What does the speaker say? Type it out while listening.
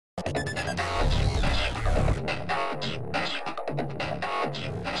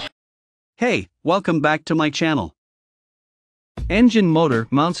Hey, welcome back to my channel. Engine motor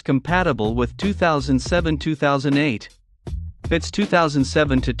mounts compatible with 2007-2008. Fits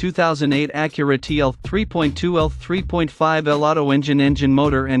 2007 to 2008 Acura TL 3.2L 3.5L auto engine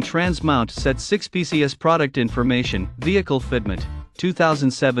motor and trans mount set 6 PCS product information, vehicle fitment.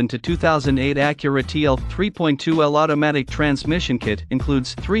 2007 to 2008 Acura TL 3.2L automatic transmission kit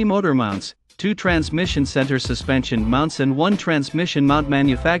includes 3 motor mounts, 2 transmission center suspension mounts and 1 transmission mount.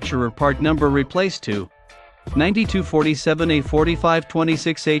 Manufacturer part number replaced 2.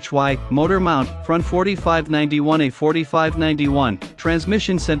 9247A4526HY, motor mount, front 4591A4591,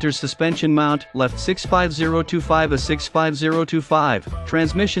 transmission center suspension mount, left 65025A65025,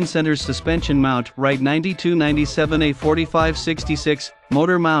 transmission center suspension mount, right 9297A4566,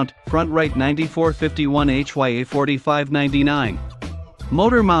 motor mount, front right 9451HYA4599.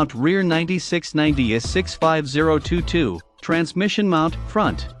 Motor mount rear 9690A65022, transmission mount,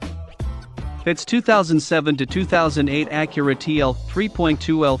 front. Fits 2007 to 2008 Acura TL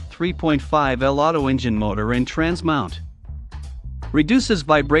 3.2L 3.5L auto engine motor and trans mount. Reduces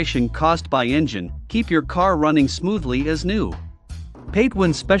vibration caused by engine, keep your car running smoothly as new.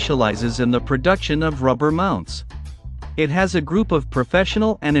 Patewan specializes in the production of rubber mounts. It has a group of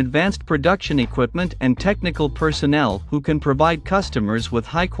professional and advanced production equipment and technical personnel who can provide customers with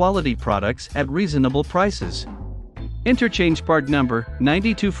high-quality products at reasonable prices. Interchange part number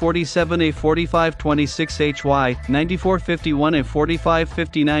 9247A4526HY,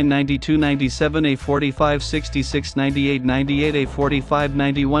 9451A4559, 9297A4566,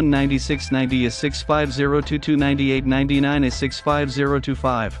 9898A4591, 9690A65022,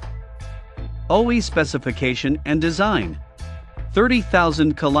 9899A65025. OE specification and design.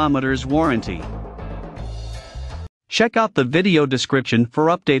 30,000 kilometers warranty. Check out the video description for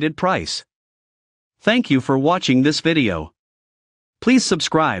updated price. Thank you for watching this video. Please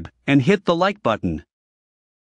subscribe and hit the like button.